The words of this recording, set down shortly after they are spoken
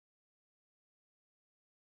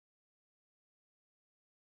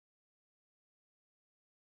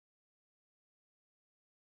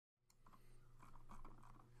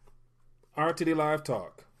RTD Live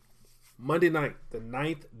Talk. Monday night, the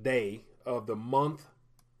 9th day of the month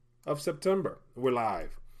of September. We're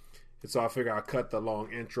live. And so I figure I'll cut the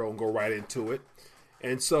long intro and go right into it.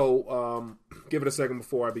 And so give it a second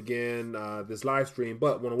before I begin this live stream.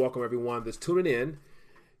 But want to welcome everyone that's tuning in.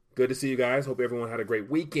 Good to see you guys. Hope everyone had a great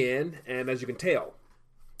weekend. And as you can tell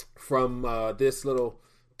from this little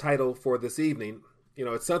title for this evening, you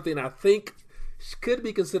know, it's something I think could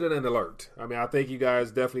be considered an alert. I mean, I think you guys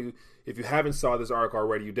definitely, if you haven't saw this article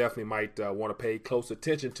already, you definitely might want to pay close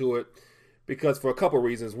attention to it because for a couple of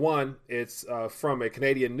reasons. One, it's from a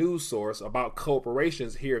Canadian news source about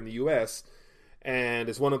corporations here in the U.S., and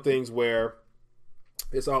it's one of the things where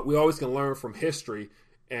we always can learn from history.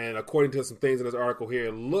 And according to some things in this article here,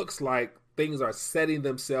 it looks like things are setting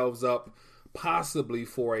themselves up possibly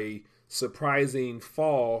for a surprising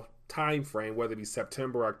fall time frame, whether it be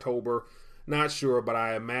September, October. Not sure, but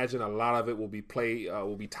I imagine a lot of it will be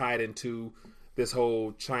tied into this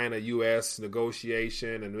whole China-U.S.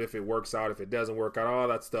 negotiation, and if it works out, if it doesn't work out, all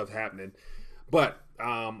that stuff happening. But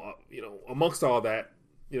you know, amongst all that,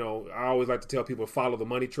 you know, I always like to tell people to follow the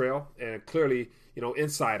money trail, and clearly, you know,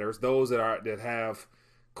 insiders, those that have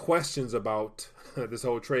questions about this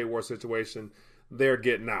whole trade war situation, they're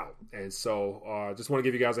getting out. And so, just want to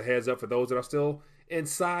give you guys a heads up for those that are still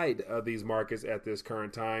inside of these markets at this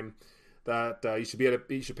current time, that you should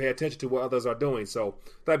pay attention to what others are doing. So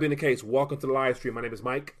that being the case, welcome to the live stream. My name is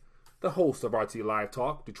Mike, the host of RT Live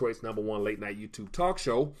Talk, Detroit's #1 late night YouTube talk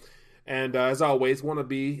show. And as always, want to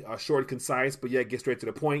be short and concise, but yet get straight to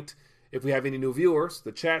the point. If we have any new viewers,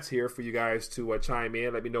 the chat's here for you guys to chime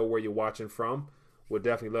in. Let me know where you're watching from. Would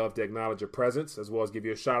definitely love to acknowledge your presence as well as give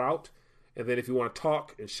you a shout out. And then if you want to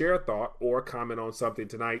talk and share a thought or comment on something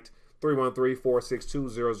tonight,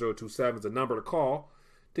 313-462-0027 is the number to call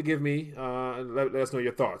to give me, let us know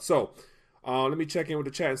your thoughts. So let me check in with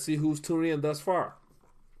the chat and see who's tuning in thus far.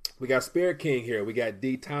 We got Spirit King here. We got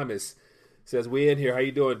D. Thomas says, we in here. How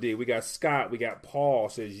you doing, D? We got Scott. We got Paul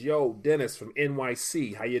says, yo, Dennis from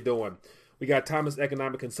NYC. How you doing? We got Thomas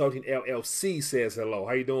Economic Consulting LLC says hello.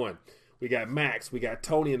 How you doing? We got Max. We got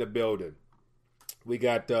Tony in the building. We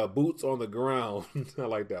got Boots on the Ground. I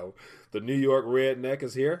like that. The New York Redneck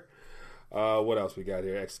is here. What else we got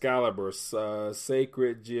here? Excalibur,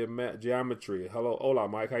 Sacred Geometry. Hello, hola,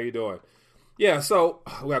 Mike. How you doing? Yeah, so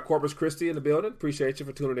we got Corpus Christi in the building. Appreciate you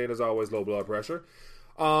for tuning in. As always, low blood pressure.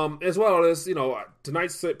 As well as, you know,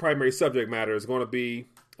 tonight's primary subject matter is going to be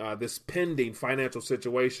this pending financial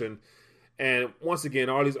situation. And once again,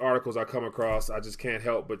 all these articles I come across, I just can't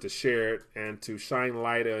help but to share it and to shine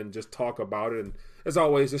light and just talk about it. And as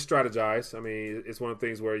always, just strategize. I mean, it's one of the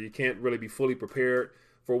things where you can't really be fully prepared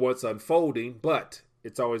for what's unfolding, but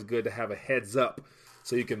it's always good to have a heads up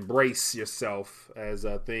so you can brace yourself as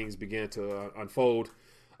things begin to unfold.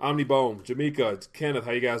 Omnibone, Jamaica, Kenneth,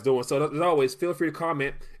 how you guys doing? So as always, feel free to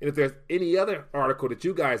comment. And if there's any other article that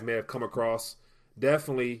you guys may have come across,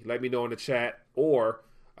 definitely let me know in the chat, or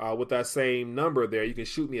with that same number there, you can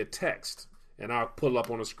shoot me a text and I'll pull it up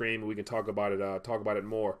on the screen and we can talk about it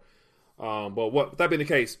more. But with that being the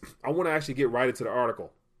case, I want to actually get right into the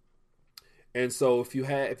article. And so if you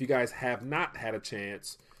guys have not had a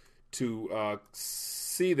chance to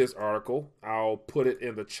see this article, I'll put it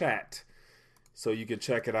in the chat so you can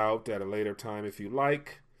check it out at a later time if you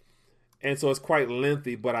like. And so it's quite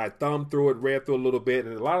lengthy, but I thumbed through it, read through a little bit,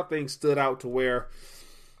 and a lot of things stood out to where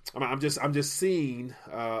I'm just seeing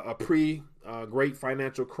a great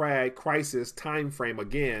financial crisis time frame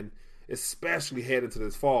again, especially heading into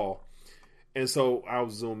this fall. And so I'll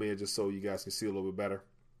zoom in just so you guys can see a little bit better.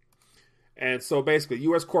 And so basically,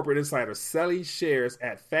 U.S. corporate insiders selling shares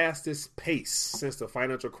at fastest pace since the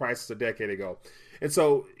financial crisis a decade ago. And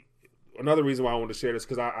so another reason why I wanted to share this,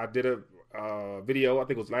 because I did a video, I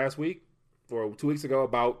think it was last week or 2 weeks ago,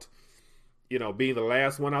 about, you know, being the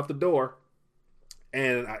last one out the door.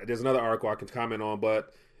 And there's another article I can comment on,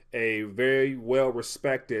 but a very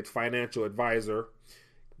well-respected financial advisor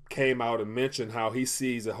came out and mentioned how he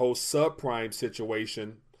sees a whole subprime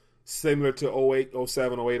situation similar to 08,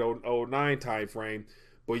 07, 08, 09 time frame,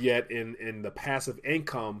 but yet in the passive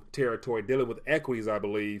income territory, dealing with equities, I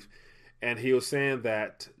believe. And he was saying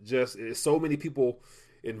that just so many people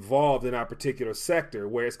involved in our particular sector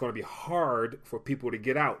where it's going to be hard for people to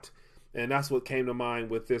get out. And that's what came to mind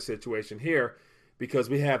with this situation here, because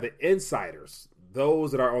we have the insiders,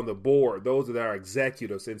 those that are on the board, those that are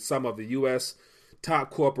executives in some of the U.S.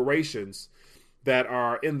 top corporations that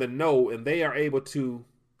are in the know, and they are able to,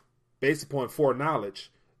 based upon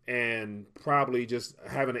foreknowledge and probably just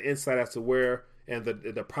having an insight as to where and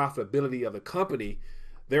the profitability of the company,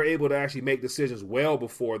 they're able to actually make decisions well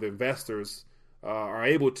before the investors are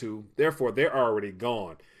able to. Therefore, they're already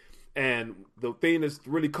gone. And the thing that's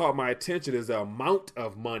really caught my attention is the amount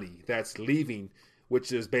of money that's leaving,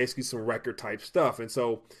 which is basically some record type stuff. And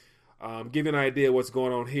so, give you an idea of what's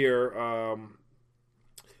going on here.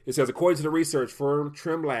 It says, according to the research firm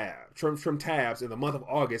Trim Tabs, in the month of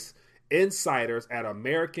August, insiders at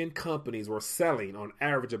American companies were selling on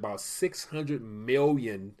average about $600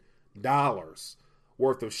 million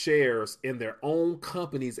worth of shares in their own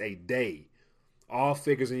companies a day. All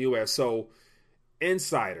figures in the U.S. So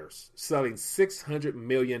insiders selling $600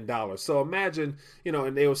 million. So imagine,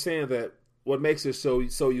 and they were saying that what makes it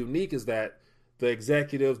so unique is that the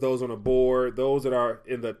executives, those on the board, those that are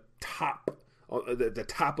in the top of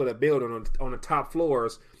the building, on the top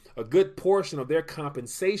floors, a good portion of their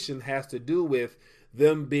compensation has to do with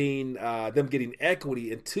them getting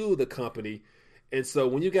equity into the company. And so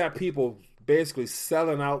when you got people basically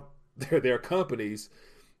selling out their companies,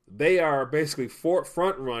 they are basically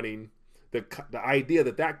front running the idea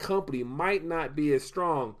that company might not be as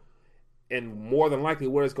strong. And more than likely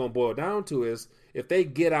what it's going to boil down to is if they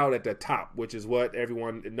get out at the top, which is what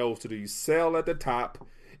everyone knows to do, you sell at the top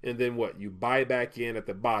and then what? You buy back in at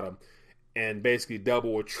the bottom and basically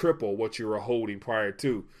double or triple what you were holding prior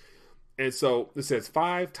to. And so it says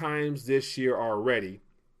 5 times this year already,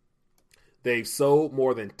 they've sold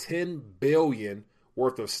more than $10 billion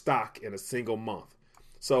worth of stock in a single month.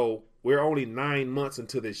 So we're only 9 months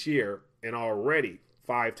into this year, and already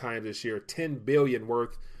 5 times this year, $10 billion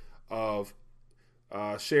worth of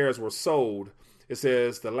shares were sold. It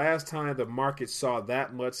says the last time the market saw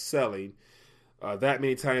that much selling, that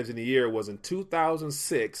many times in the year, was in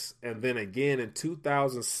 2006, and then again in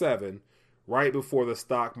 2007, right before the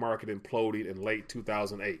stock market imploded in late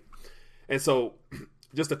 2008. And so,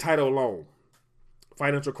 just the title alone,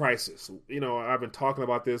 financial crisis. I've been talking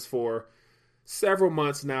about this for several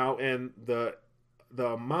months now, and the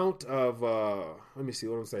amount of the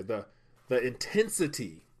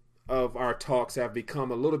intensity of our talks have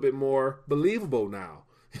become a little bit more believable now.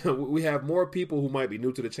 We have more people who might be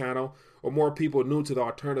new to the channel, or more people new to the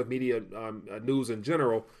alternative media news in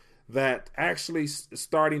general, that actually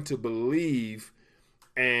starting to believe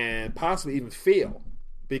and possibly even feel.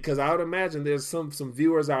 Because I would imagine there's some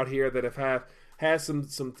viewers out here that have had some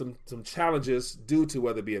challenges due to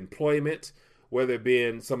whether it be employment, whether it be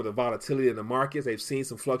in some of the volatility in the markets. They've seen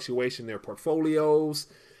some fluctuation in their portfolios.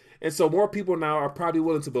 And so more people now are probably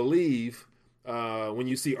willing to believe when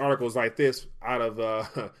you see articles like this out of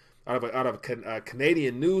a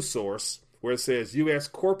Canadian news source where it says U.S.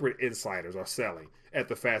 corporate insiders are selling at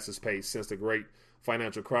the fastest pace since the great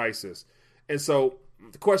financial crisis. And so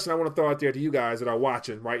the question I want to throw out there to you guys that are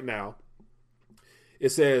watching right now, it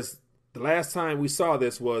says the last time we saw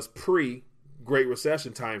this was pre-Great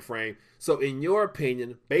Recession time frame. So in your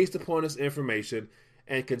opinion, based upon this information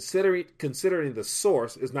and considering the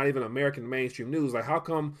source is not even American mainstream news, like how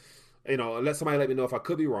come, let somebody let me know if I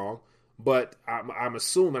could be wrong, but I'm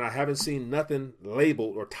assuming I haven't seen nothing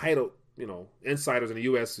labeled or titled, insiders in the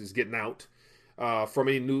U.S. is getting out from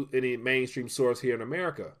any mainstream source here in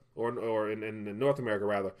America or in North America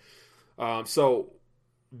rather. So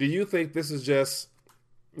do you think this is just,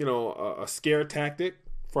 a scare tactic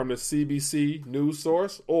from the CBC news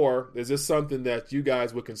source, or is this something that you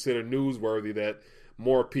guys would consider newsworthy that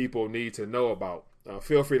more people need to know about?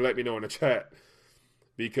 Feel free to let me know in the chat,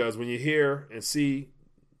 because when you hear and see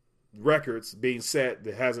records being set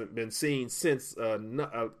that hasn't been seen since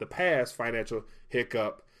the past financial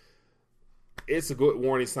hiccup, it's a good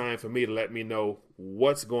warning sign for me to let me know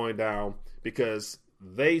what's going down, because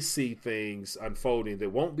they see things unfolding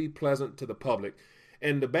that won't be pleasant to the public.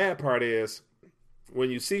 And the bad part is, when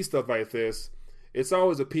you see stuff like this, it's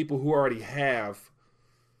always the people who already have.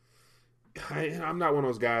 I'm not one of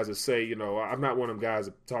those guys that say, I'm not one of them guys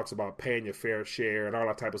that talks about paying your fair share and all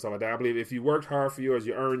that type of stuff like that. I believe if you worked hard for yours,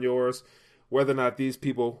 you earn yours. Whether or not these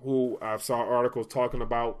people who I saw articles talking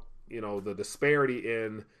about, the disparity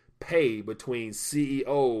in pay between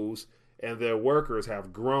CEOs and their workers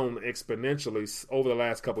have grown exponentially over the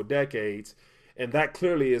last couple of decades. And that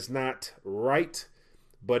clearly is not right,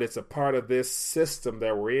 but it's a part of this system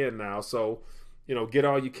that we're in now. So, get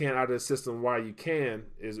all you can out of the system while you can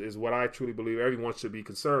is what I truly believe everyone should be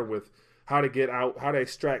concerned with. How to get out, how to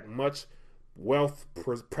extract much wealth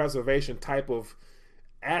preservation type of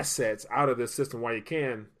assets out of this system while you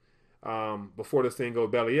can before this thing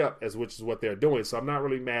goes belly up, which is what they're doing. So I'm not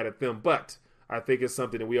really mad at them, but I think it's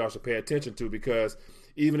something that we all should pay attention to, because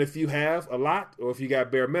even if you have a lot or if you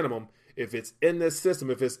got bare minimum, if it's in this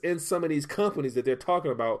system, if it's in some of these companies that they're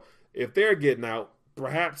talking about, if they're getting out,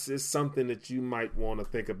 perhaps it's something that you might want to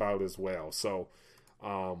think about as well. So,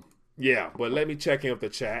 Yeah, but let me check in with the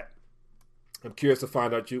chat. I'm curious to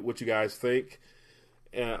find out what you guys think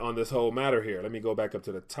on this whole matter here. Let me go back up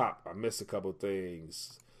to the top. I missed a couple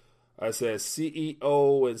things. It says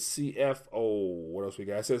CEO and CFO. What else we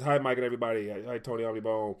got? It says, hi, Mike and everybody. Hi, Tony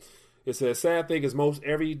Omnibone. It says, sad thing is most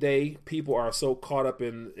everyday people are so caught up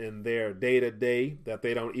in their day-to-day that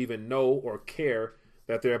they don't even know or care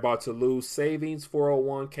that they're about to lose savings,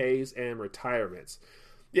 401ks, and retirements.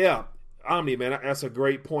 Yeah, Omni, man, that's a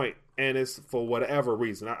great point. And it's for whatever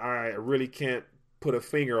reason. I really can't put a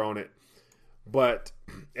finger on it. But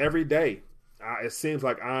every day, it seems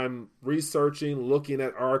like I'm researching, looking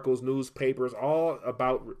at articles, newspapers, all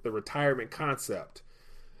about the retirement concept.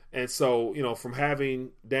 And so, from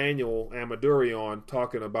having Daniel Amaduri on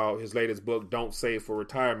talking about his latest book, Don't Save for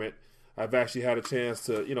Retirement, I've actually had a chance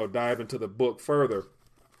to, dive into the book further.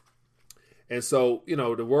 And so,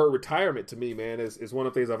 the word retirement to me, man, is one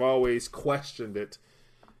of the things I've always questioned it.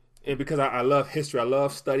 And because I love history, I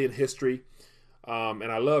love studying history.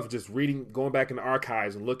 And I love just reading, going back in the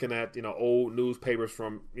archives and looking at, old newspapers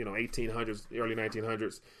from, 1800s, early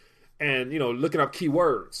 1900s, and, looking up key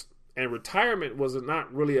words. And retirement was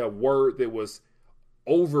not really a word that was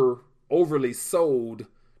overly sold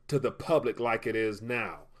to the public like it is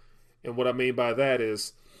now. And what I mean by that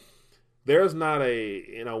is there's not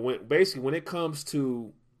when it comes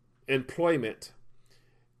to employment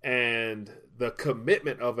and the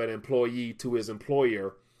commitment of an employee to his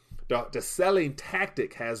employer, the selling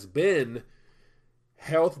tactic has been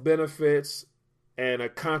health benefits and a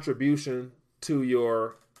contribution to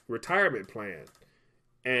your retirement plan.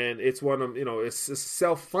 And it's one of them, it's a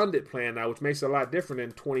self-funded plan now, which makes it a lot different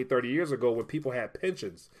than 20, 30 years ago when people had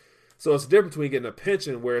pensions. So it's different between getting a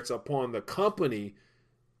pension where it's upon the company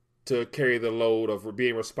to carry the load of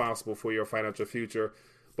being responsible for your financial future.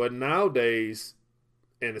 But nowadays,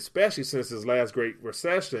 and especially since this last Great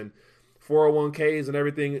Recession, 401ks and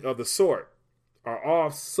everything of the sort are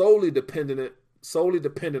all solely dependent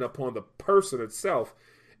upon the person itself.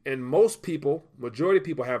 And most people, majority of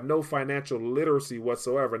people, have no financial literacy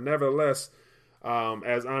whatsoever. Nevertheless,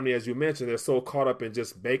 as you mentioned, they're so caught up in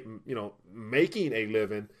just making a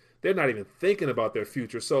living, they're not even thinking about their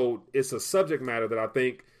future. So it's a subject matter that I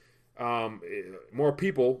think more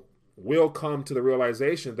people will come to the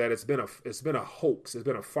realization that it's been a hoax, it's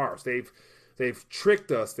been a farce. They've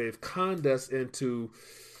tricked us, they've conned us into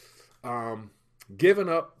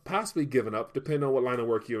possibly giving up, depending on what line of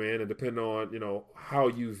work you're in and depending on, how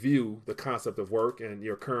you view the concept of work and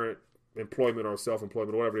your current employment or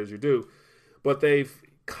self-employment, whatever it is you do. But they've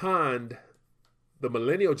conned the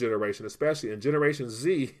millennial generation, especially, and Generation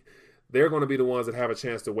Z. They're going to be the ones that have a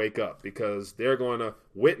chance to wake up because they're going to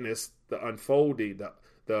witness the unfolding,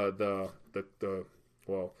 the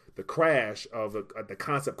crash of the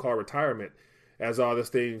concept called retirement as all these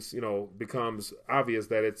things, becomes obvious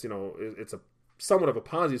that it's a somewhat of a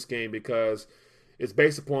Ponzi scheme because it's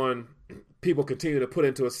based upon people continue to put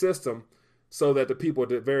into a system so that the people at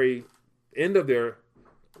the very end of their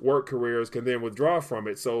work careers can then withdraw from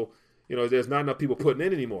it. So, there's not enough people putting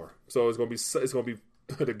in anymore. So it's going to be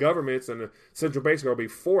the governments and the central banks are going to be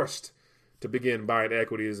forced to begin buying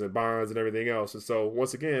equities and bonds and everything else. And so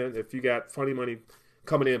once again, if you got funny money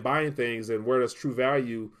coming in buying things, then where does true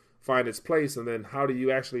value find its place? And then how do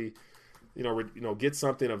you actually get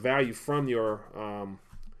something of value from your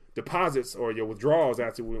deposits or your withdrawals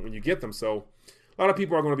after when you get them? So a lot of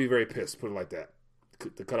people are going to be very pissed, put it like that,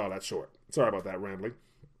 to cut all that short. Sorry about that rambling.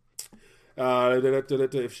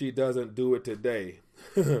 If she doesn't do it today,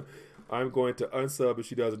 I'm going to unsub if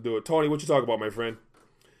she doesn't do it. Tony, what you talking about, my friend?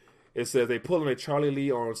 It says they pulling a Charlie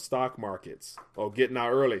Lee on stock markets or getting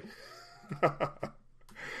out early.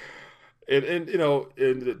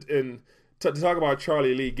 and to talk about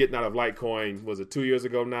Charlie Lee getting out of Litecoin, was it 2 years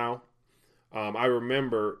ago now? I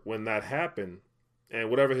remember when that happened, and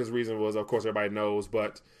whatever his reason was, of course, everybody knows.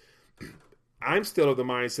 But I'm still of the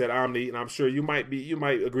mindset, Omni, and I'm sure you might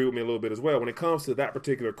agree with me a little bit as well. When it comes to that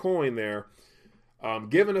particular coin, there,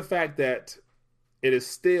 given the fact that it is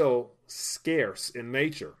still scarce in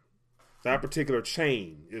nature, that particular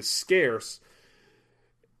chain is scarce.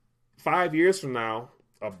 5 years from now,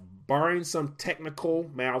 barring some technical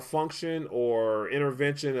malfunction or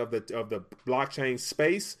intervention of the blockchain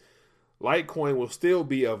space, Litecoin will still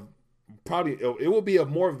be of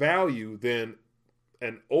more value than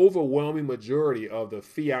an overwhelming majority of the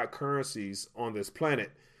fiat currencies on this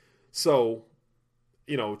planet. So,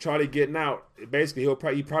 Charlie getting out, basically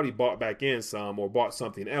he probably bought back in some or bought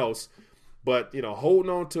something else. But, holding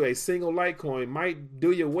on to a single Litecoin might do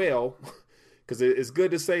you well, because it's good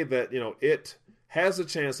to say that, it has a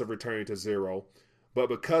chance of returning to zero. But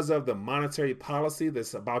because of the monetary policy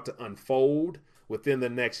that's about to unfold within the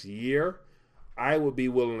next year, I would be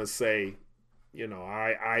willing to say,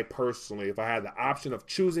 I personally, if I had the option of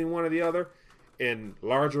choosing one or the other in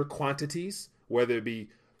larger quantities, whether it be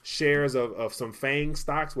shares of some FANG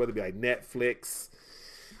stocks, whether it be like Netflix,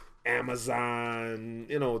 Amazon,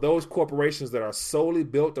 those corporations that are solely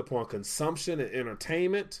built upon consumption and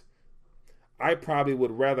entertainment, I probably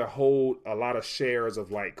would rather hold a lot of shares of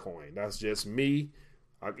Litecoin. That's just me.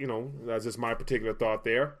 That's just my particular thought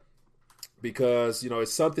there, because,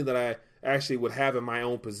 it's something that I actually would have in my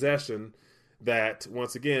own possession that,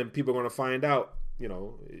 once again, people are going to find out,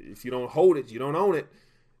 if you don't hold it, you don't own it.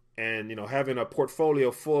 And, having a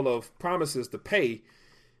portfolio full of promises to pay,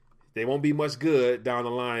 they won't be much good down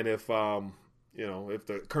the line if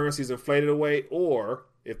the currency is inflated away, or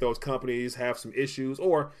if those companies have some issues,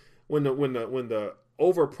 or when the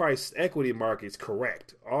overpriced equity markets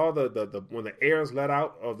correct, all the when the air is let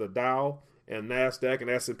out of the Dow and Nasdaq and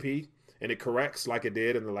S&P, and it corrects like it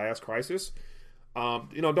did in the last crisis,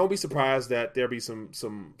 don't be surprised that there be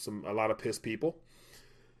a lot of pissed people.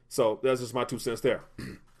 So that's just my 2 cents there.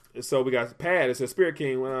 So we got Pad. It says Spirit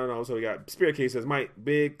King. Well, I don't know. So we got Spirit King says, Mike,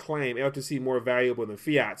 big claim. LTC more valuable than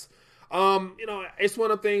fiats. It's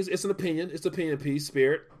one of the things. It's an opinion. It's an opinion piece.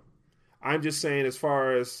 Spirit. I'm just saying, as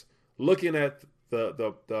far as looking at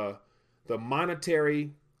the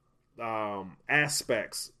monetary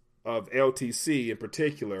aspects of LTC in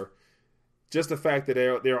particular, just the fact that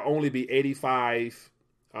there will only be 85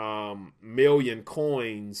 million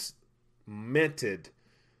coins minted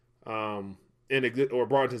or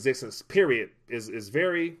brought into existence, period, is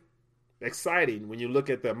very exciting when you look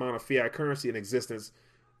at the amount of fiat currency in existence,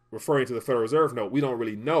 referring to the Federal Reserve note. We don't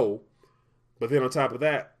really know. But then on top of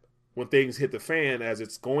that, when things hit the fan, as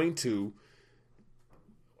it's going to,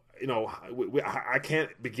 I can't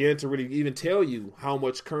begin to really even tell you how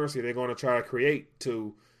much currency they're going to try to create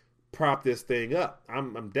to prop this thing up.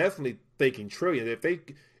 I'm definitely thinking trillion.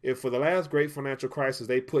 If for the last great financial crisis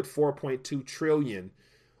they put 4.2 trillion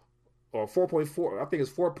or 4.4, I think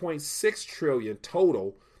it's 4.6 trillion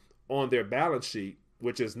total on their balance sheet,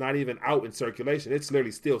 which is not even out in circulation. It's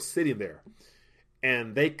literally still sitting there.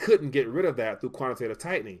 And they couldn't get rid of that through quantitative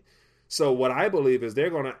tightening. So what I believe is they're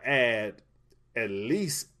going to add at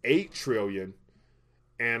least 8 trillion,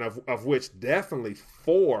 and of which definitely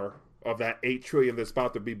 4 of that 8 trillion that's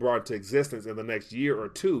about to be brought into existence in the next year or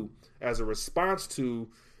two as a response to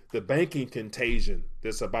the banking contagion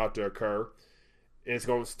that's about to occur. And it's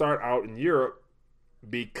going to start out in Europe,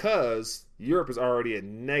 because Europe is already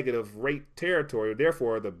in negative rate territory.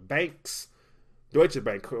 Therefore, the banks, Deutsche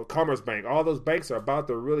Bank, Commerzbank, all those banks are about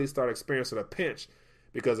to really start experiencing a pinch,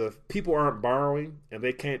 because if people aren't borrowing and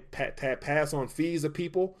they can't pass on fees to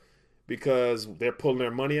people because they're pulling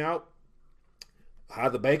their money out, how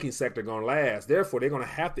the banking sector going to last? Therefore, they're going to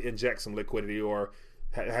have to inject some liquidity or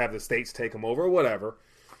have the states take them over or whatever.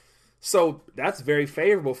 So that's very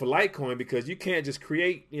favorable for Litecoin, because you can't just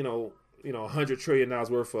create, $100 trillion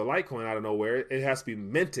worth of Litecoin out of nowhere. It has to be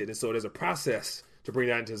minted. And so there's a process to bring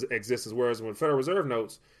that into existence. Whereas when Federal Reserve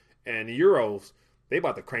notes and euros, they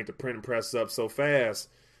about to crank the printing press up so fast.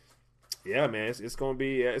 Yeah, man, it's going to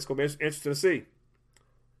be interesting to see.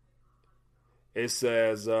 It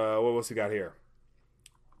says, what else we got here?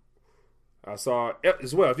 I saw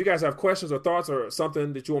as well. If you guys have questions or thoughts or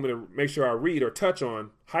something that you want me to make sure I read or touch on,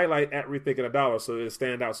 highlight at Rethinking a Dollar so it'll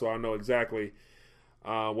stand out, so I know exactly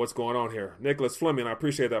what's going on here. Nicholas Fleming, I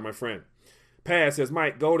appreciate that, my friend. Pad says,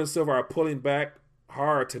 Mike, gold and silver are pulling back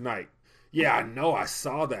hard tonight. Yeah, I know. I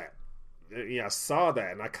saw that. Yeah, I saw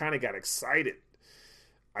that, and I kind of got excited.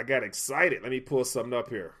 Let me pull something up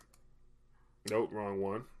here. Nope, wrong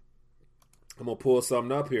one. I'm gonna pull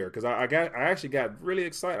something up here because I actually got really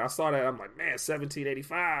excited. I saw that. I'm like, man,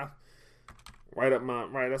 1785.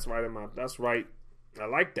 That's right. I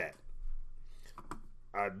like that.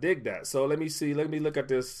 I dig that. So let me see. Let me look at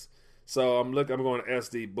this. So I'm going to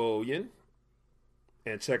SD Bullion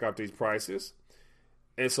and check out these prices.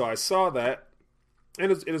 And so I saw that.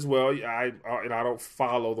 And it as well. I don't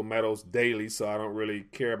follow the metals daily, so I don't really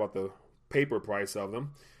care about the paper price of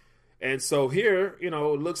them. And so here, it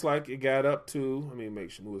looks like it got up to, let me make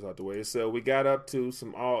sure it moves out the way. So we got up to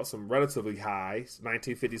some relatively highs.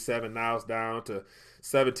 1957, now it's down to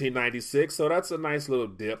 1796. So that's a nice little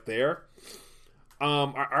dip there.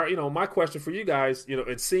 My question for you guys,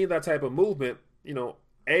 in seeing that type of movement,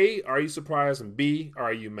 A, are you surprised? And B,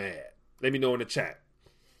 are you mad? Let me know in the chat.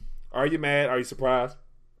 Are you mad? Are you surprised?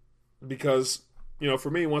 Because, for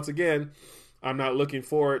me, once again, I'm not looking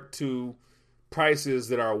forward to prices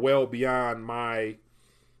that are well beyond my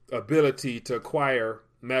ability to acquire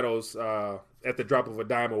metals at the drop of a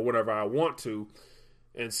dime or whenever I want to.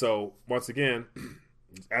 And so once again,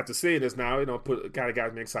 after seeing this now, kind of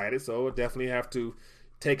got me excited. So I definitely have to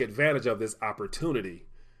take advantage of this opportunity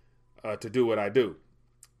to do what I do.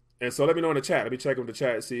 And so let me know in the chat. Let me check in the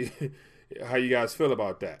chat and see how you guys feel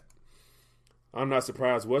about that. I'm not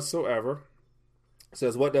surprised whatsoever. It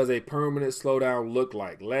says, what does a permanent slowdown look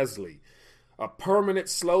like? Leslie, a permanent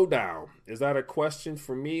slowdown. Is that a question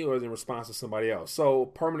for me or is it in response to somebody else? So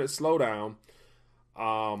permanent slowdown,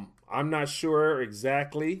 I'm not sure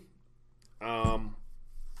exactly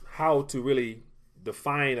how to really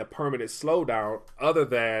define a permanent slowdown other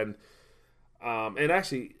than, and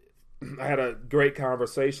actually I had a great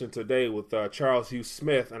conversation today with Charles Hugh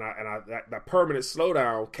Smith, and that permanent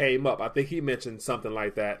slowdown came up. I think he mentioned something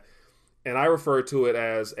like that, and I referred to it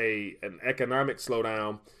as an economic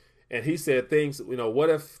slowdown. And he said things, what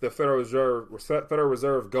if the Federal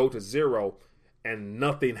Reserve go to zero and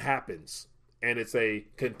nothing happens, and it's a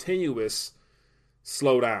continuous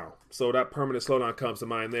slowdown? So that permanent slowdown comes to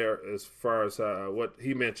mind there as far as what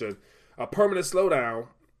he mentioned. A permanent slowdown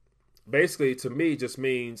basically to me just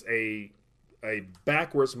means a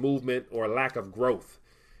backwards movement or lack of growth.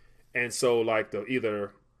 And so like the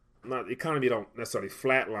economy don't necessarily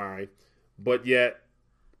flatline, but yet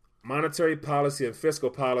monetary policy and fiscal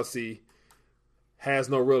policy has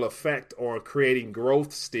no real effect on creating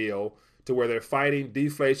growth still, to where they're fighting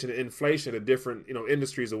deflation and inflation in different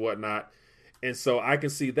industries or whatnot. And so I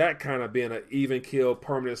can see that kind of being an even kill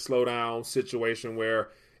permanent slowdown situation where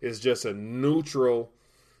it's just a neutral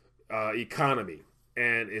economy,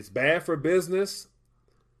 and it's bad for business,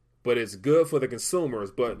 but it's good for the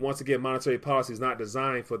consumers. But once again, monetary policy is not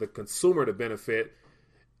designed for the consumer to benefit.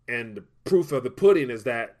 And the proof of the pudding is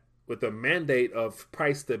that with the mandate of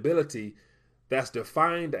price stability, that's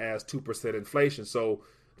defined as 2% inflation. So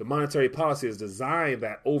the monetary policy is designed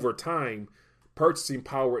that over time, purchasing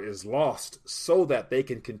power is lost so that they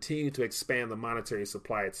can continue to expand the monetary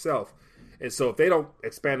supply itself. And so if they don't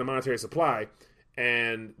expand the monetary supply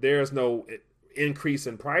and there's no increase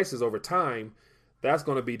in prices over time, that's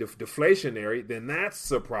going to be deflationary. Then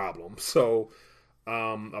that's a problem. So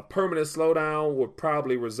a permanent slowdown would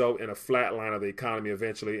probably result in a flat line of the economy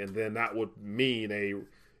eventually, and then that would mean a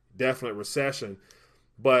definite recession.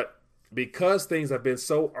 But because things have been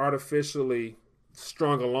so artificially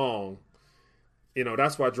strung along,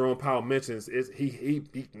 that's why Jerome Powell mentions he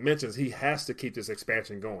mentions he has to keep this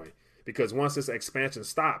expansion going, because once this expansion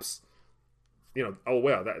stops,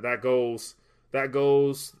 that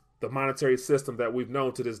goes the monetary system that we've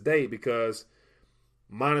known to this day, because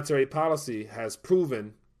monetary policy has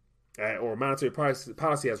proven, or monetary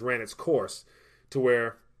policy has ran its course to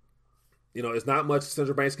where, it's not much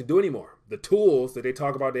central banks can do anymore. The tools that they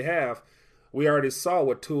talk about they have, we already saw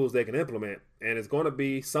what tools they can implement, and it's going to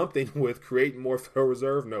be something with creating more Federal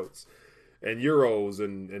Reserve notes and euros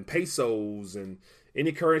and pesos and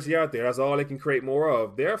any currency out there. That's all they can create more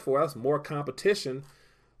of. Therefore, that's more competition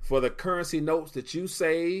for the currency notes that you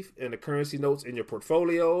save and the currency notes in your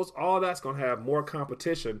portfolios. All that's going to have more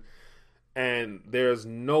competition, and there's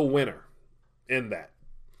no winner in that.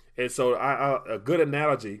 And so a good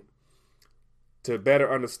analogy to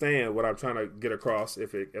better understand what I'm trying to get across,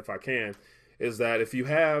 if I can, is that if you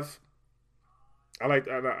have, I like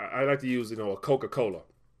to use a Coca-Cola.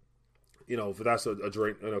 If that's a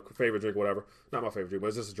drink, favorite drink, whatever. Not my favorite drink, but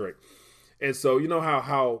it's just a drink. And so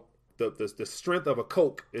how the strength of a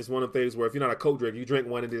Coke is one of the things where if you're not a Coke drinker, you drink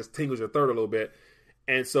one and it just tingles your throat a little bit.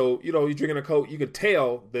 And so you're drinking a Coke, you can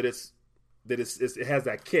tell that it has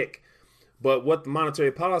that kick. But what the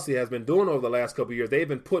monetary policy has been doing over the last couple of years, they've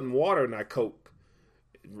been putting water in that Coke.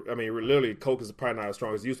 I mean, literally, Coke is probably not as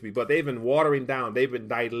strong as it used to be, but they've been watering down. They've been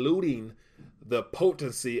diluting the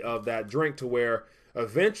potency of that drink to where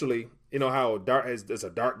eventually, how it's a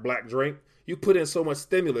dark black drink. You put in so much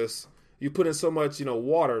stimulus, you put in so much,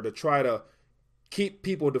 water to try to keep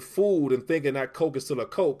people to food and thinking that Coke is still a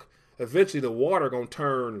Coke. Eventually, the water gonna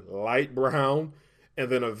turn light brown, and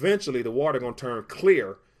then eventually the water gonna turn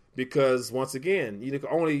clear, because once again, you can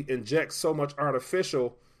only inject so much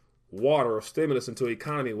artificial water or stimulus into the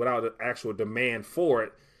economy without an actual demand for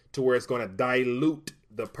it, to where it's going to dilute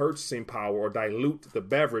the purchasing power or dilute the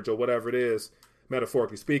beverage or whatever it is,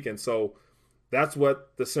 metaphorically speaking. So that's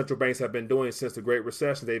what the central banks have been doing since the Great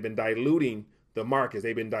Recession. They've been diluting the markets.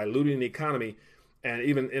 They've been diluting the economy. And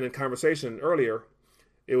even in a conversation earlier,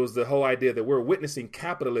 it was the whole idea that we're witnessing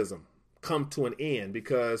capitalism come to an end,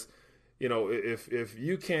 because, if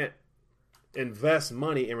you can't invest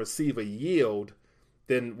money and receive a yield,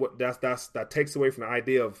 then that takes away from the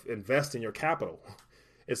idea of investing your capital.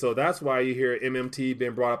 And so that's why you hear MMT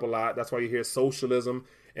being brought up a lot. That's why you hear socialism,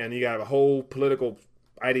 and you got a whole political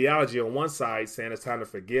ideology on one side saying it's time to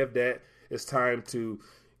forgive debt. It's time to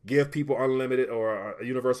give people unlimited or a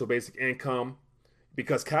universal basic income,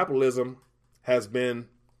 because capitalism has been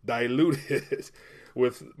diluted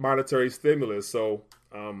with monetary stimulus. So,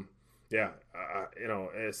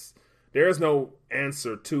 there is no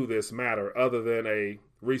answer to this matter other than a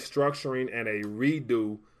restructuring and a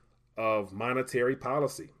redo of monetary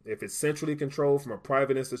policy. If it's centrally controlled from a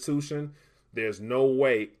private institution, there's no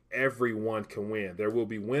way everyone can win. There will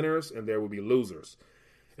be winners and there will be losers.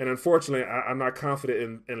 And unfortunately, I'm not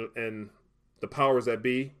confident in the powers that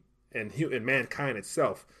be and mankind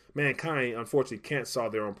itself. Mankind, unfortunately, can't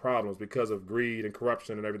solve their own problems because of greed and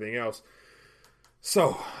corruption and everything else.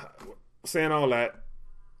 So, saying all that,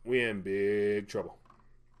 we're in big trouble.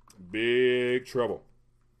 Big trouble.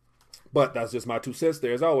 But that's just my 2 cents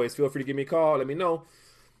there. As always, feel free to give me a call. Let me know.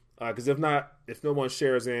 Because if no one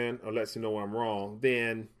shares in or lets you know I'm wrong,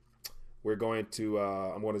 then I'm going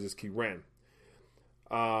to just keep ranting.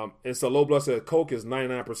 And so Low Blood said Coke is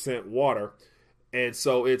 99% water. And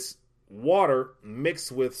so it's water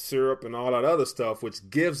mixed with syrup and all that other stuff, which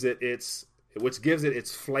gives it its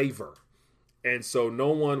flavor. And so no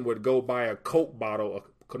one would go buy a Coke bottle.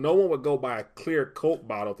 No one would go buy a clear Coke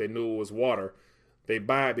bottle if they knew it was water. They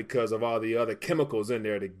buy it because of all the other chemicals in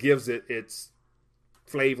there that gives it its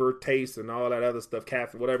flavor, taste, and all that other stuff,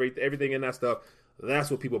 caffeine, whatever, everything in that stuff.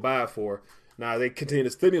 That's what people buy it for. Now they continue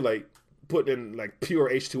to stimulate, putting in like pure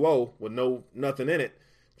H2O with nothing in it,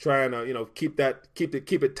 trying to keep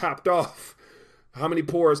it topped off. How many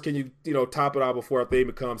pores can you top it off before a thing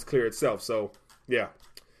becomes clear itself? So yeah,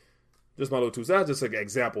 just my little 2 cents. That's just an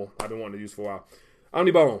example I've been wanting to use for a while.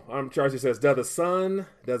 Omnibone, Charlie says, does the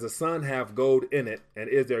sun have gold in it? And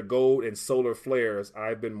is there gold in solar flares?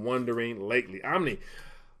 I've been wondering lately. Omni.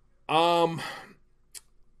 And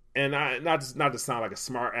not to sound like a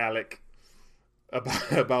smart aleck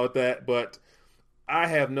about that, but I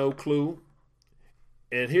have no clue.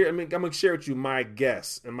 And here, I'm going to share with you my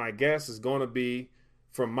guess. And my guess is going to be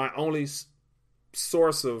from my only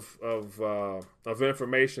source of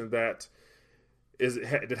information that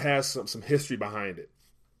has some history behind it.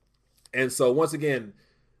 And so once again,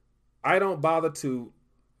 I don't bother to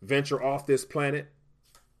venture off this planet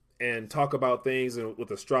and talk about things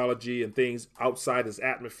with astrology and things outside this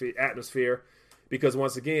atmosphere, because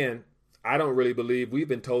once again, I don't really believe we've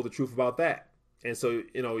been told the truth about that. And so,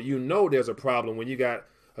 there's a problem when you got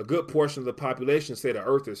a good portion of the population say the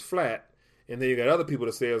earth is flat, and then you got other people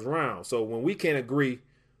that say it's round. So when we can't agree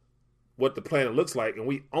what the planet looks like and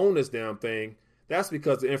we own this damn thing, that's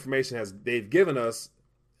because the information they've given us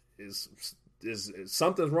is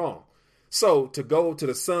something's wrong. So to go to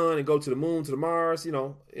the sun and go to the moon, to the Mars,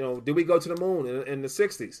 did we go to the moon in the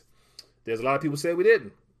 60s? There's a lot of people say we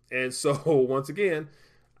didn't. And so once again,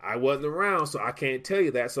 I wasn't around, so I can't tell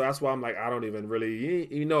you that. So that's why I'm like, I don't even really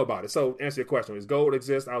know about it. So answer your question. Does gold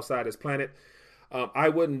exist outside this planet? I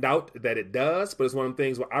wouldn't doubt that it does, but it's one of the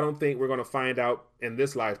things where I don't think we're going to find out in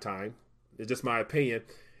this lifetime. It's just my opinion.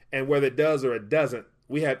 And whether it does or it doesn't,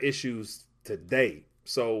 we have issues today.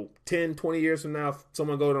 So 10, 20 years from now, if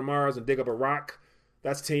someone go to Mars and dig up a rock,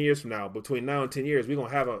 that's 10 years from now. Between now and 10 years, we're going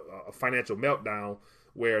to have a financial meltdown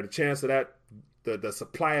where the chance of that, the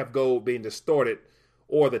supply of gold being distorted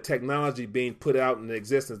or the technology being put out into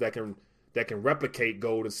existence that can replicate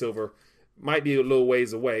gold and silver might be a little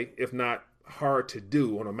ways away, if not hard to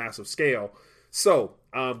do on a massive scale. So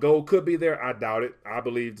gold could be there. I doubt it. I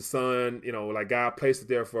believe the sun, like God placed it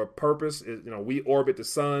there for a purpose. We orbit the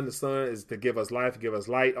sun. The sun is to give us life, give us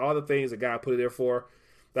light, all the things that God put it there for.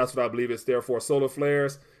 That's what I believe it's there for. Solar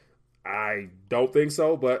flares, I don't think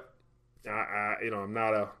so, but I'm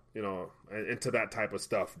not into that type of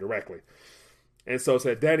stuff directly. And so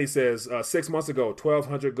Danny says, 6 months ago,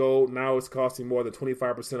 $1,200 gold. Now it's costing more than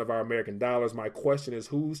 25% of our American dollars. My question is,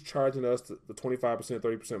 who's charging us the 25%,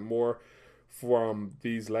 30% more from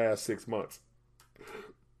these last 6 months?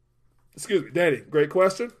 Excuse me, Danny, great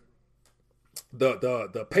question.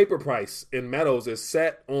 The paper price in metals is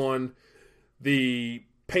set on the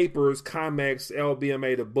papers, COMEX,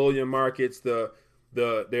 LBMA, the bullion markets.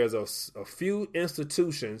 There's a few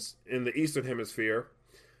institutions in the Eastern Hemisphere.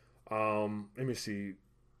 Let me see.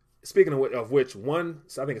 Speaking of which, one,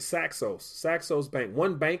 I think it's Saxos Bank.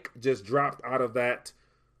 One bank just dropped out of that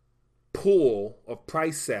pool of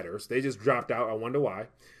price setters. They just dropped out. I wonder why.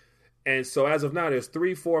 And so as of now, there's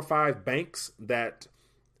 3, 4, 5 banks that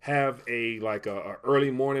have a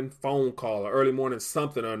early morning phone call, or early morning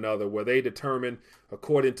something or another, where they determine,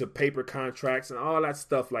 according to paper contracts and all that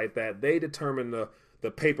stuff like that, they determine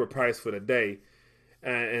the paper price for the day.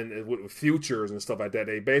 and with futures and stuff like that.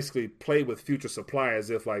 They basically play with future supply as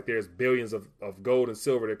if like there's billions of gold and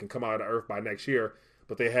silver that can come out of the earth by next year,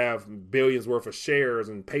 but they have billions worth of shares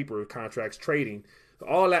and paper contracts trading.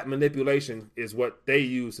 All that manipulation is what they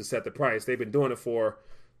use to set the price. They've been doing it for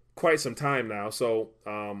quite some time now. So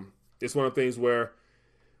it's one of the things where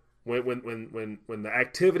when the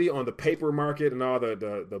activity on the paper market and all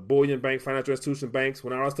the bullion bank, financial institution banks,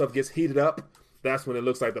 when all that stuff gets heated up, that's when it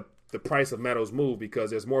looks like the price of metals move, because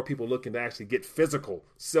there's more people looking to actually get physical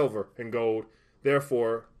silver and gold.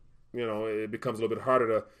 Therefore, it becomes a little bit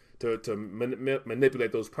harder to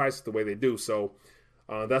manipulate those prices the way they do. So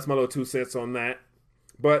that's my little 2 cents on that.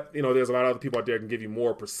 But, there's a lot of other people out there that can give you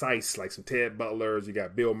more precise, like some Ted Butlers. You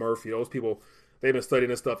got Bill Murphy. Those people, they've been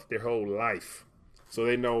studying this stuff their whole life. So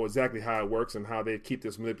they know exactly how it works and how they keep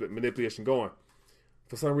this manipulation going.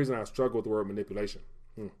 For some reason, I struggle with the word manipulation.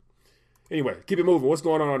 Anyway, keep it moving. What's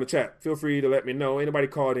going on in the chat? Feel free to let me know. Anybody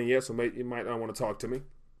called in yet, so you might not want to talk to me.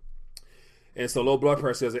 And so low blood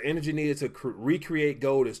pressure says the energy needed to recreate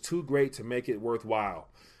gold is too great to make it worthwhile.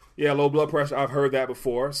 Yeah, low blood pressure. I've heard that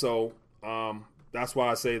before. So that's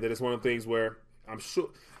why I say that it's one of the things where I'm sure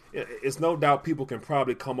it's no doubt people can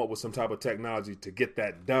probably come up with some type of technology to get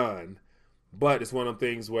that done. But it's one of the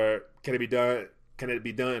things where can it be done? Can it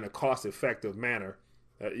be done in a cost-effective manner?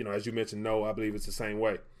 As you mentioned, no, I believe it's the same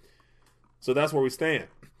way. So that's where we stand.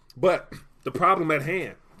 But the problem at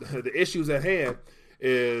hand, the issues at hand,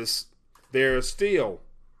 is there's still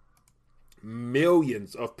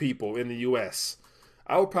millions of people in the U.S.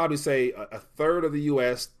 I would probably say a third of the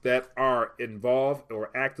U.S. that are involved or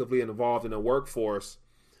actively involved in the workforce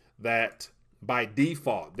that by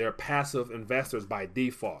default, they're passive investors by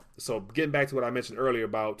default. So getting back to what I mentioned earlier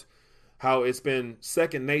about how it's been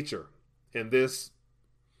second nature in this,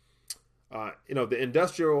 the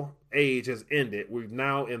industrial age has ended. We're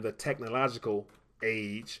now in the technological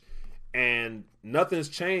age, and nothing's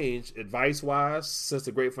changed advice-wise since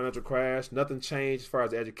the great financial crash. Nothing changed as far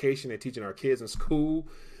as education and teaching our kids in school.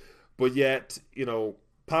 But yet,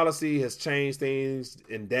 policy has changed things,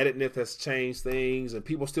 indebtedness has changed things, and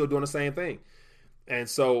people are still doing the same thing. And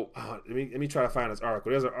so let me try to find this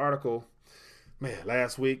article. There's an article,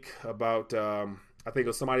 last week about I think it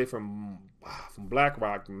was somebody from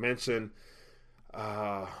BlackRock mentioned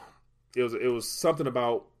it was something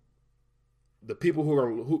about the people who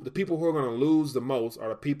are going to lose the most are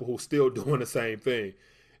the people who are still doing the same thing,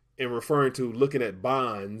 and referring to looking at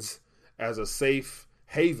bonds as a safe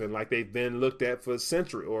haven like they've been looked at for a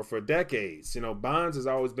century or for decades. Bonds has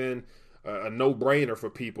always been a no-brainer for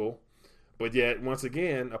people. But yet, once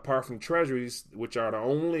again, apart from treasuries, which are the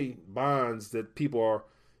only bonds that people are,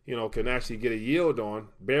 can actually get a yield on,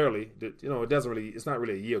 barely. It's not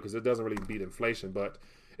really a yield because it doesn't really beat inflation, but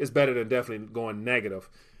it's better than definitely going negative.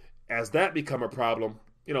 As that become a problem,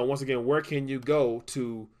 once again, where can you go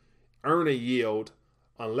to earn a yield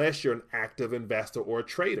unless you're an active investor or a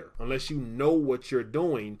trader, unless you know what you're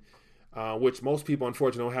doing, which most people,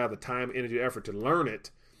 unfortunately, don't have the time, energy, effort to learn it.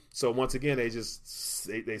 So once again, they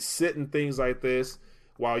sit in things like this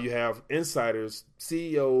while you have insiders,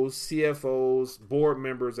 CEOs, CFOs, board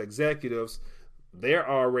members, executives, they're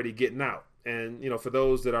already getting out. And, for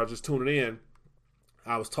those that are just tuning in,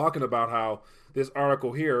 I was talking about how this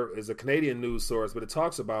article here is a Canadian news source, but it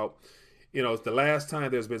talks about, it's the last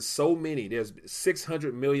time there's been so many. There's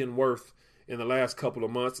 600 million worth in the last couple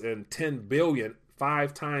of months and 10 billion,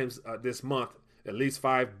 5 times this month, at least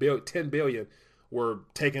 10 billion were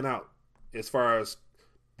taken out as far as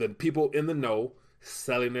the people in the know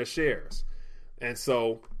selling their shares. And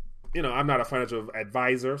so, I'm not a financial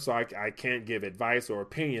advisor, so I can't give advice or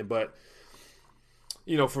opinion, but,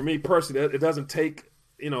 for me personally, it doesn't take,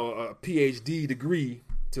 a PhD degree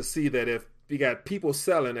to see that if you got people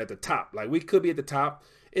selling at the top, like we could be at the top,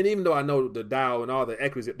 and even though I know the Dow and all the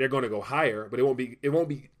equities, they're going to go higher, but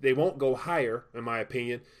they won't go higher, in my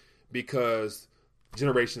opinion, because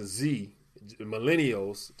Generation Z,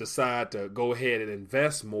 millennials, decide to go ahead and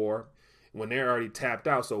invest more when they're already tapped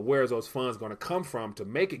out. So where's those funds going to come from to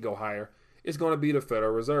make it go higher? It's going to be the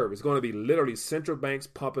Federal Reserve. It's going to be literally central banks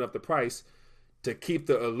pumping up the price to keep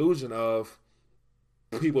the illusion of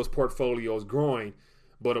people's portfolios growing.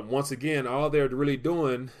 But once again, all they're really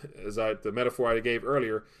doing, the metaphor I gave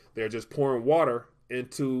earlier, they're just pouring water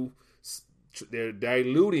into, they're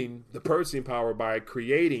diluting the purchasing power by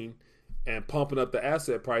creating and pumping up the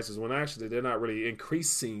asset prices when actually they're not really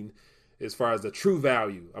increasing as far as the true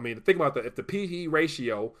value. I mean, think about that. If the PE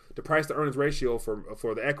ratio, the price to earnings ratio for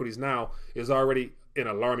the equities now is already in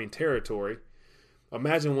alarming territory,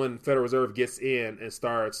 imagine when Federal Reserve gets in and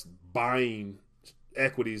starts buying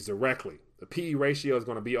equities directly. The PE ratio is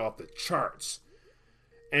going to be off the charts.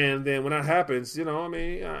 And then when that happens, I'm to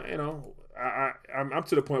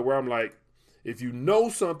the point where I'm like, if you know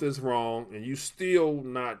something's wrong and you still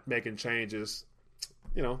not making changes,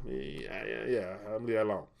 I'm leave that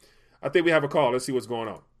alone. I think we have a call. Let's see what's going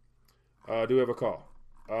on. Do we have a call?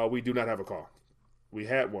 We do not have a call. We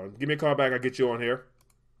had one. Give me a call back. I'll get you on here.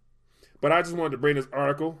 But I just wanted to bring this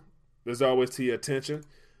article, as always, to your attention.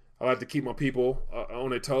 I like to keep my people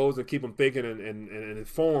on their toes and keep them thinking and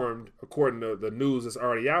informed according to the news that's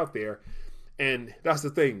already out there. And that's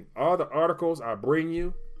the thing. All the articles I bring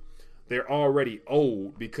you, they're already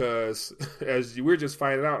old because, as we're just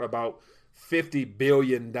finding out, about $50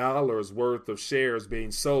 billion worth of shares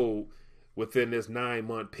being sold within this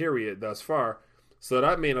 9-month period thus far. So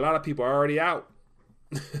that means a lot of people are already out.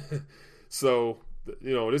 So,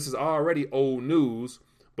 this is already old news.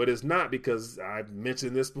 But it's not, because I've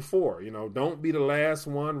mentioned this before. Don't be the last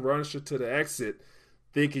one rushing to the exit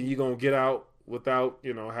thinking you're going to get out without,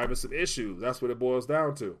 having some issues. That's what it boils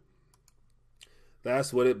down to.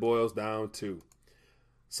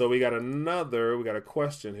 So we got a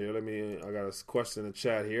question here. I got a question in the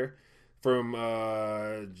chat here from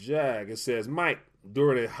Jag. It says, Mike,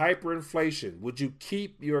 during a hyperinflation, would you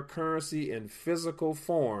keep your currency in physical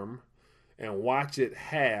form and watch it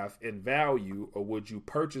halve in value, or would you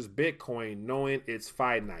purchase Bitcoin knowing it's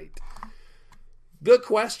finite? Good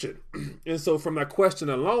question. And so from that question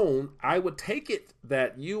alone, I would take it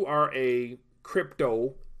that you are a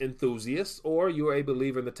crypto enthusiast or you're a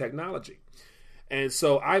believer in the technology. And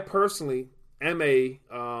so I personally am a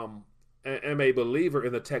believer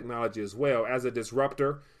in the technology as well as a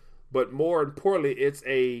disruptor. But more importantly, it's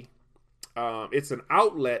an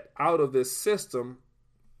outlet out of this system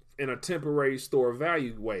in a temporary store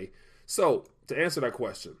value way. So to answer that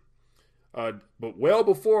question, but well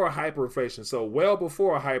before a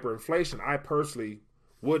hyperinflation, I personally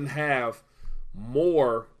wouldn't have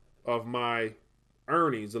more of my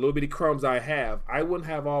earnings, the little bitty crumbs I have. I wouldn't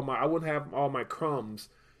have all my crumbs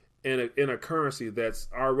in a currency that's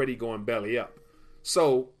already going belly up.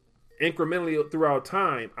 So incrementally throughout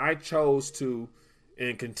time, I chose to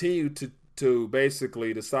and continue to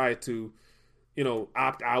basically decide to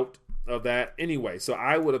opt out of that anyway. So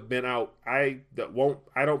I would have been out. I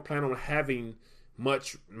don't plan on having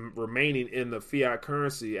much remaining in the fiat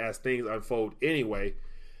currency as things unfold anyway.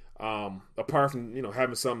 Apart from,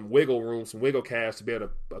 having some wiggle room, some wiggle cash to be able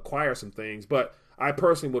to acquire some things. But I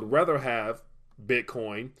personally would rather have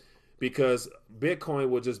Bitcoin, because Bitcoin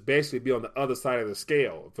will just basically be on the other side of the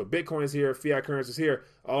scale. If a Bitcoin is here, fiat currency is here,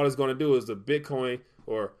 all it's going to do is the Bitcoin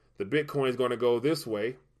is going to go this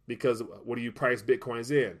way. Because what do you price Bitcoins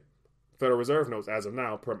in? Federal Reserve notes as of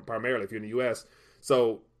now, primarily if you're in the U.S.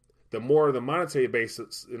 So the more the monetary base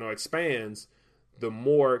expands, the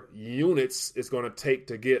more units it's going to take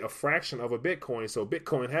to get a fraction of a Bitcoin. So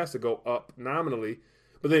Bitcoin has to go up nominally.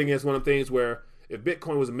 But then again, it's one of the things where if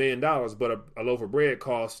Bitcoin was $1 million, but a loaf of bread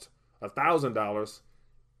cost $1,000,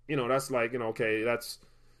 that's like, okay, that's,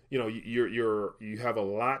 you have a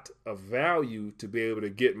lot of value to be able to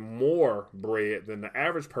get more bread than the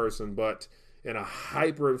average person. But in a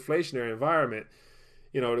hyperinflationary environment,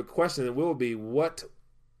 the question will be, what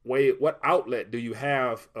outlet do you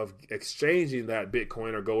have of exchanging that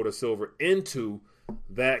Bitcoin or gold or silver into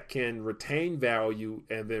that can retain value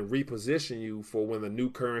and then reposition you for when the new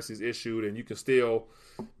currency is issued, and you can still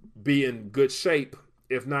be in good shape,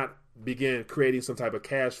 if not begin creating some type of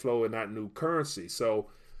cash flow in that new currency. So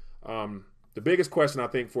the biggest question I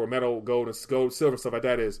think for metal, gold, silver, stuff like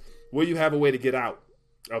that is, will you have a way to get out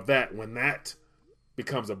of that when that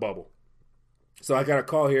becomes a bubble? So I got a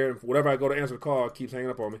call here, and whenever I go to answer the call, it keeps hanging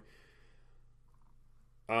up on me.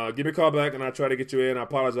 Give me a call back, and I try to get you in. I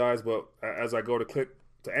apologize, but as I go to click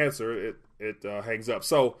to answer, it hangs up.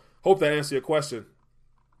 So hope that answered your question,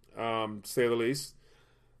 to say the least.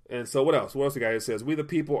 And so what else? What else the guy says? We the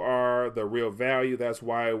people are the real value. That's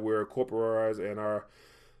why we're corporatized,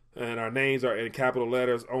 and our names are in capital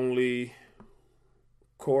letters only.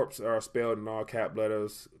 Corps are spelled in all cap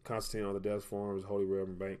letters. Constantine on the desk forms, Holy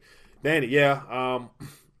Roman Bank. Danny, yeah.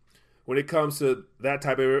 When it comes to that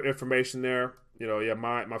type of information there,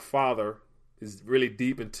 my father is really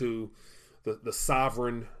deep into the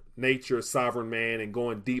sovereign nature, sovereign man, and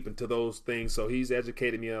going deep into those things. So he's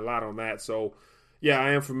educated me a lot on that. So yeah,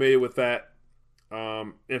 I am familiar with that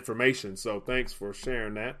information. So thanks for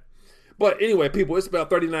sharing that. But anyway, people, it's about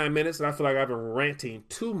 39 minutes, and I feel like I've been ranting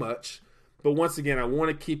too much. But once again, I want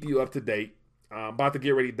to keep you up to date. I'm about to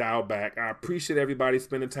get ready to dial back. I appreciate everybody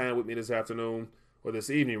spending time with me this afternoon, or this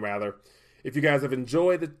evening rather. If you guys have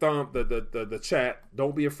enjoyed the chat,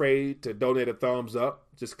 don't be afraid to donate a thumbs up.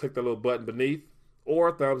 Just click the little button beneath.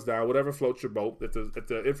 or thumbs down, whatever floats your boat. If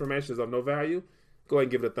the information is of no value, go ahead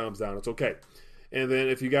and give it a thumbs down. It's okay. And then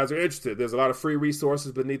if you guys are interested, there's a lot of free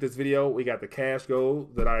resources beneath this video. We got the Cash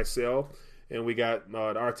Gold that I sell, and we got the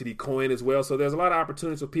RTD coin as well. So there's a lot of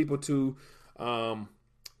opportunities for people to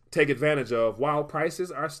take advantage of while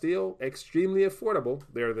prices are still extremely affordable.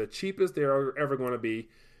 They're the cheapest they're ever going to be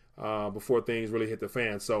before things really hit the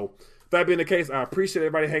fan. So that being the case, I appreciate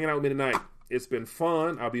everybody hanging out with me tonight. It's been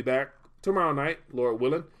fun. I'll be back tomorrow night, Lord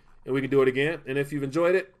willing, and we can do it again. And if you've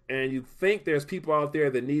enjoyed it and you think there's people out there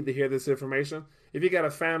that need to hear this information, if you got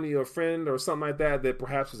a family or a friend or something like that that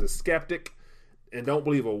perhaps is a skeptic and don't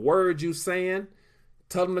believe a word you saying,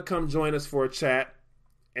 tell them to come join us for a chat,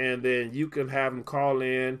 and then you can have them call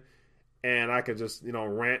in and I can just,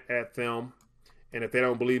 rant at them. And if they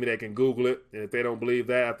don't believe me, they can Google it. And if they don't believe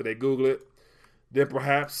that after they Google it, then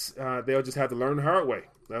perhaps they'll just have to learn the hard way.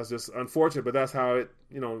 That's just unfortunate, but that's how it,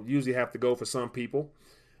 usually have to go for some people.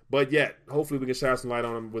 But yet, hopefully we can shine some light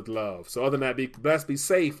on them with love. So other than that, be blessed, be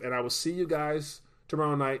safe, and I will see you guys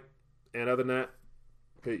tomorrow night. And other than that,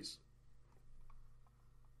 peace.